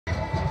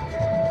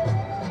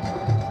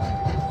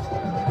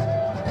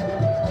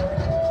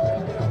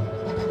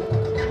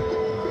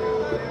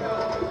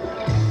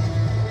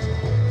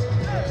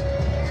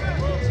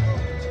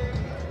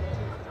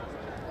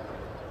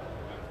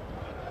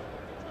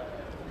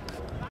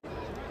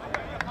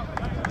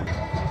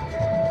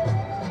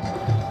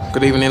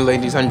Good evening,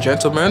 ladies and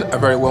gentlemen. A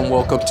very warm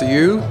welcome to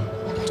you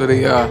to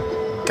the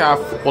CAF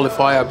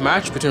Qualifier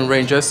match between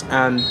Rangers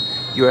and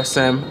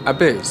USM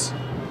Abbes.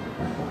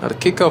 Now, the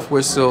kickoff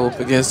whistle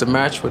begins the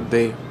match with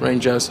the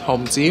Rangers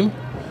home team.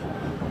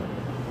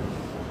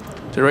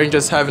 The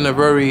Rangers having a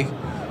very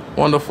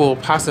wonderful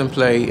passing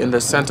play in the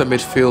center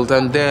midfield,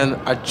 and then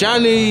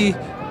Ajani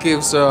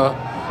gives a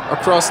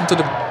cross into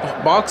the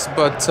box,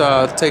 but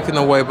taken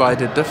away by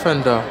the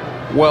defender.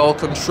 Well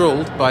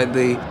controlled by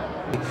the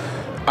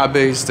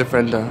Abbes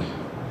defender.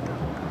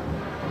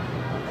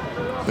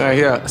 Now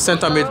here,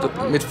 center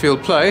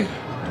midfield play,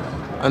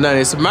 and then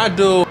it's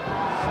Madu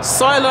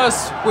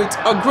Silas with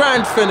a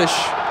grand finish.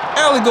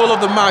 Early goal of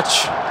the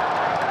match.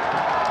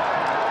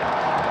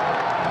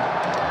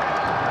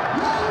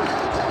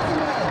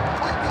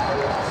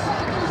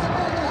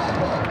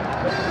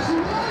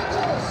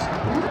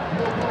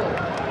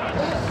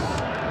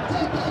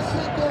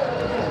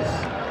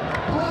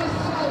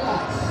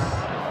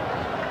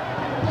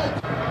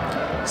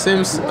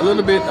 Seems a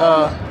little bit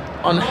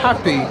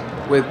unhappy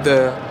with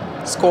the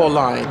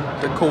scoreline.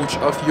 The coach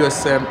of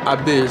USM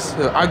Abbes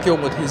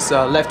arguing with his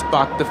left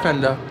back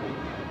defender.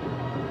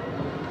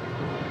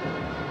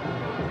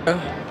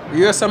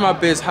 USM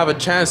Abbes have a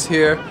chance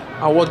here,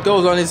 and what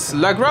goes on is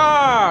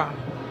Lagra.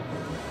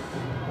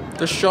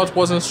 The shot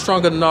wasn't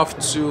strong enough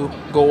to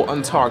go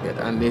on target,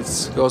 and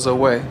it goes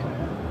away.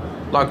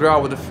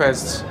 Lagra with the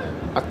first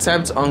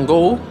attempt on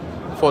goal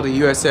for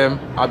the USM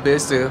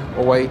Abbes, the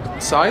away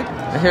side.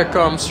 And here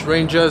comes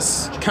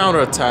Rangers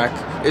counter-attack.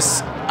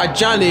 It's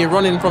Ajani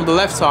running from the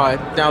left side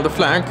down the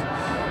flank.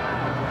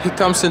 He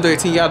comes into the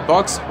 18-yard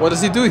box. What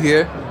does he do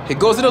here? He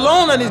goes it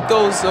alone and it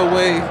goes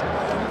away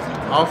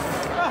off.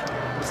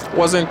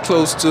 Wasn't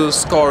close to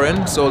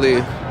scoring, so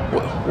the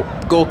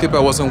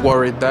goalkeeper wasn't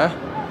worried there.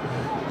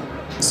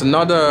 It's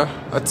another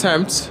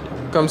attempt.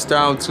 Comes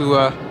down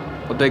to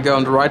Odega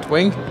on the right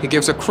wing. He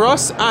gives a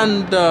cross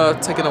and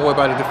taken away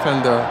by the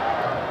defender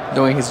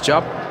doing his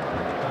job.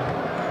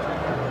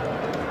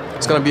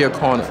 It's going to be a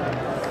corner.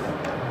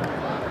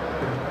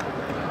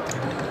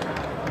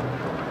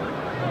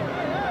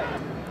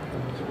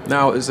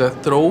 Now is a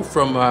throw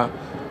from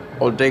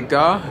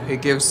Odega. He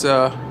gives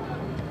a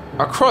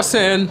cross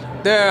in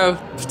there,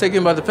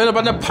 taken by the defender,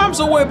 but then pumps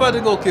away by the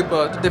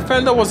goalkeeper. The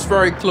defender was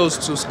very close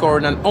to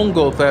scoring an own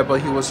goal there,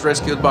 but he was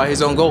rescued by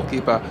his own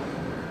goalkeeper.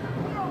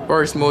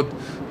 Very smooth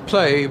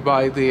play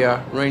by the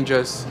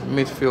Rangers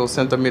midfield,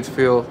 center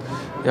midfield.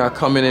 Yeah,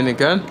 coming in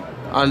again,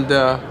 and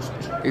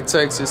it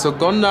takes it. So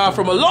Ugonna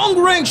from a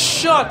long-range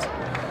shot.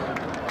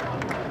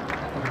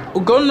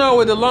 Ugonna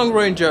with a long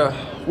ranger.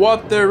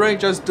 What the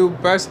Rangers do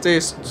best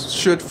is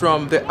shoot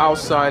from the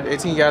outside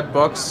 18-yard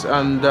box,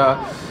 and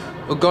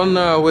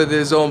Ugonna with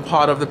his own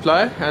part of the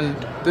play. And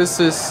this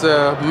is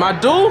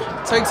Madu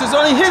takes his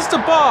own. He hits the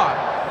bar,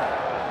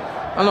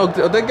 and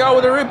they go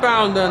with a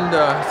rebound, and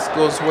it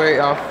goes way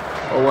off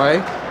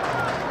away.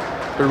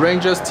 The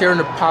Rangers tearing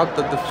apart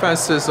the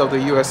defenses of the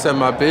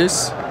USM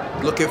Abbes,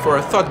 looking for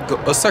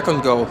a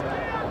second goal.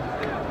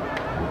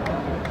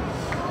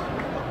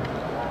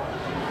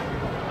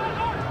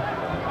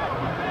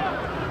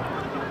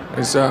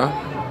 It's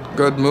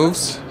good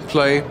moves,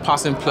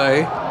 passing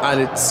play,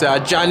 and it's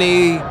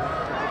Ajani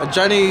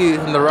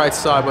on the right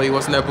side, but he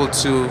wasn't able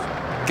to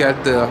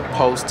get the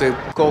post. The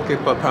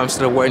goalkeeper pumps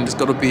it away, and it's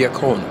going to be a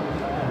corner.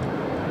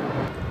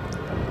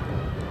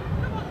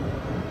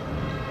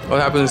 What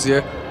happens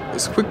here?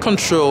 It's quick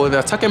control in the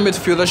attacking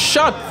midfield. A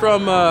shot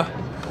from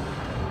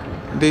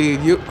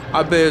the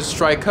Abbes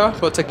striker,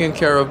 but taken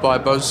care of by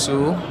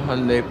Bonsu,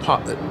 and they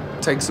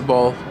takes the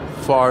ball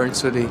far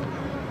into the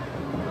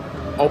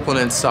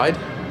opponent's side.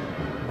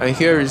 And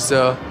here is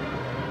a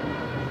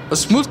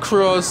smooth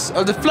cross,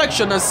 a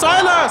deflection, and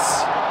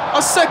Silas!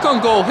 A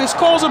second goal. He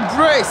scores a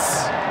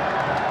brace.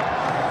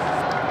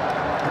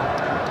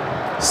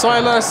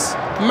 Silas,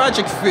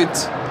 magic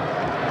fit,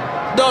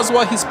 does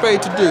what he's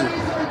paid to do.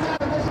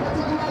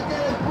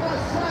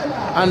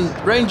 And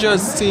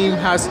Rangers team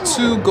has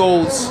 2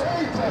 goals,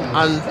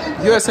 and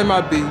USM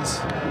Abbes,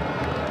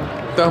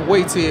 the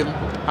away team,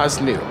 has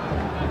 0.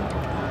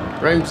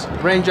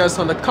 Rangers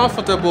on a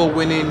comfortable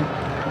winning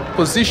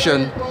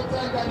position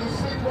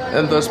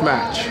in this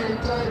match.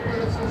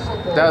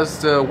 That's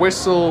the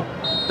whistle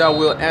that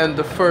will end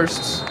the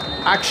first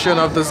action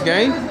of this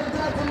game,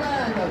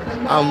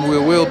 and we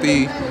will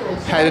be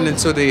heading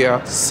into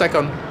the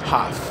second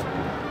half.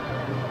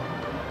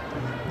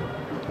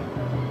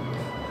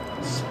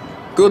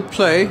 Good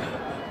play.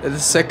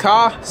 It's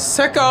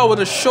Seka with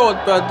a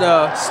shot,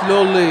 but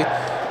slowly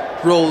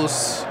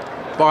rolls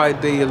by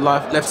the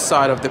left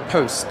side of the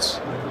post.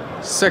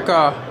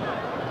 Seka,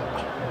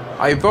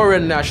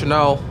 Ivorian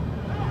national,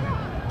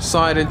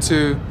 signed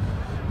into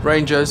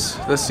Rangers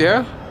this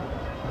year.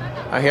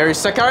 And here is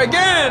Seka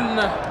again.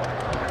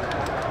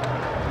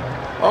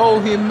 Oh,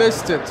 he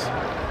missed it.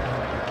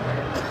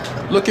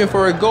 Looking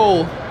for a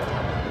goal.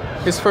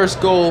 His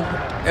first goal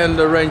in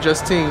the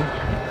Rangers team.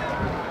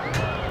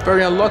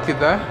 Very unlucky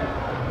there.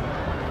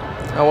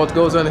 And what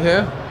goes on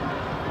here?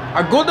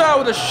 Agoda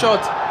with a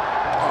shot.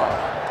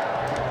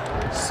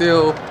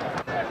 Still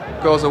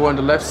goes away on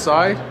the left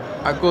side.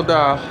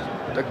 Agoda,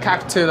 the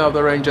captain of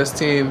the Rangers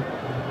team.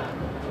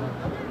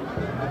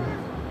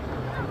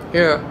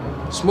 Here,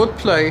 smooth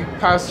play,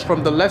 pass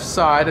from the left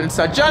side, and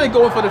Sajani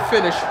going for the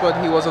finish, but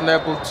he was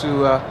unable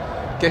to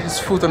get his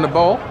foot on the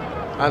ball,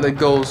 and it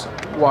goes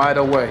wide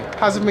away.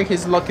 Hasn't been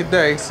his lucky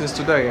day since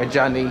today.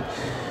 Ajani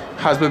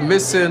has been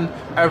missing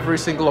every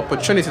single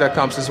opportunity that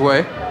comes his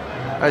way.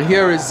 And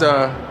here is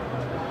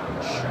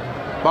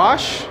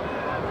Bosch.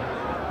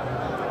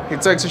 He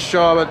takes a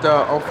shot,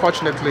 but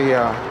unfortunately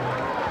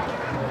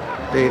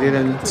they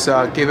didn't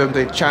give him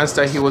the chance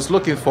that he was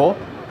looking for.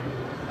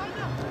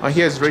 And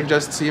here's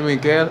Rangers team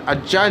again.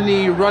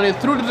 Ajani running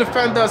through the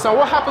defenders, and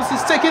what happens?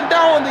 He's taken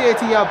down on the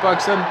 80-yard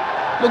box and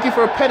looking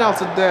for a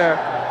penalty there.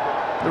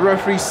 The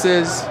referee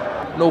says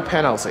no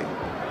penalty.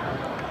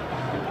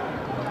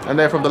 And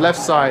then from the left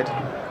side,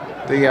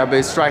 the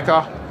Abbes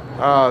striker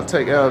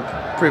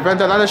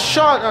prevented, and a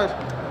shot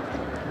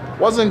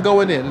wasn't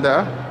going in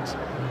there.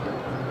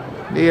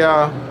 The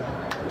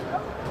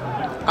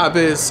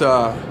Abbes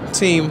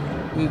team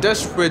in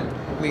desperate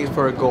need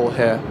for a goal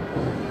here.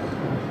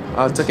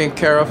 Taking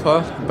care of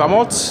her,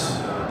 Bamot,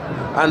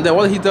 and then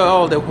what he did,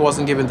 that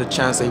wasn't given the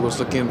chance that he was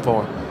looking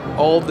for.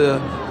 All the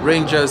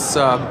Rangers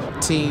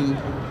team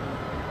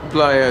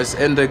players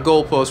in the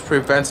goalpost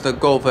prevents the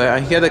goal there,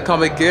 and here they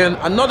come again.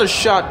 Another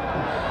shot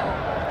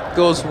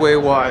goes way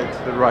wide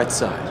to the right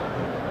side.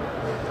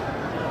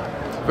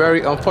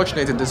 Very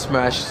unfortunate in this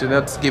match. They're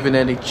not given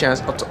any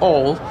chance at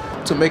all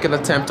to make an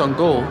attempt on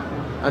goal,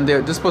 and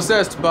they're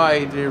dispossessed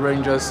by the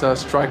Rangers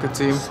striker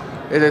team.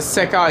 It is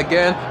Seka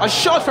again. A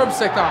shot from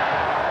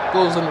Seka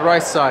goes on the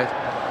right side.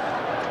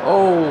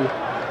 Oh,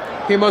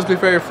 he must be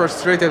very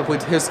frustrated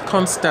with his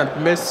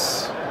constant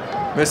misses.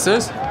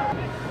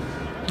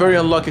 Very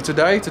unlucky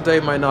today. Today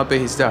might not be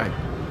his day.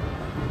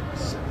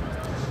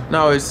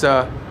 Now it's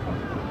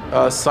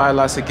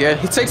Silas again.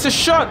 He takes a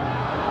shot.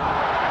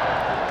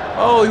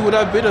 Oh, he would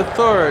have been a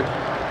third.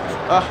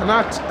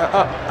 Not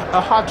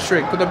a hat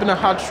trick. Could have been a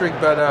hat trick,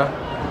 but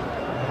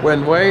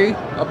went way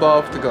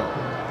above the goal.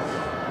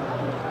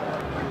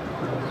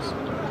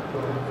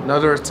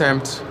 Another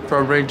attempt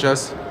from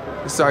Rangers.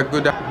 It's a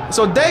good.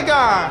 So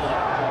Dega.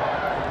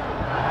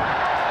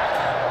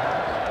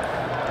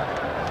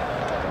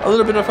 A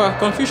little bit of a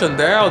confusion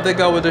there.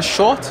 Dega with a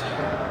shot.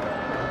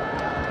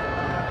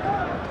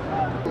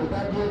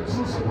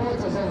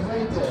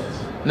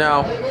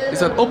 Now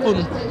it's an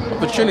open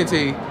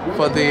opportunity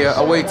for the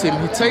away team.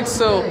 He takes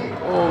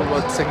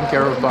but taken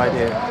care of by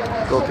the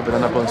goalkeeper.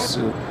 And Abbes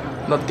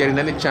not getting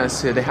any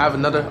chance here. They have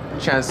another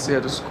chance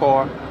here to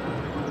score.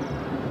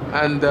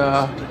 And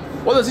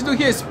what does he do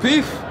here? It's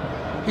Beef.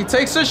 He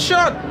takes a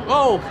shot.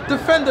 Oh,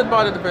 defended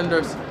by the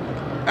defenders.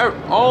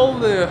 All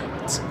the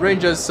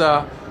Rangers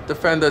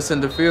defenders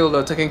in the field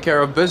are taking care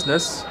of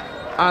business.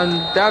 And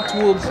that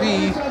will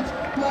be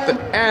the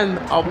end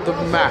of the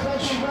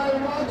match.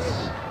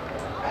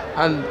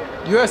 And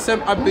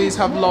USM Abbes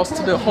have lost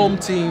to the home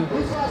team.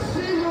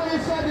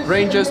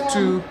 Rangers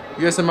 2,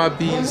 USM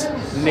Abbes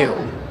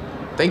 0.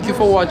 Thank you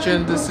for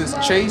watching. This is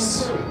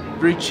Chase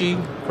Richie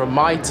from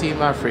My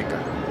Team Africa.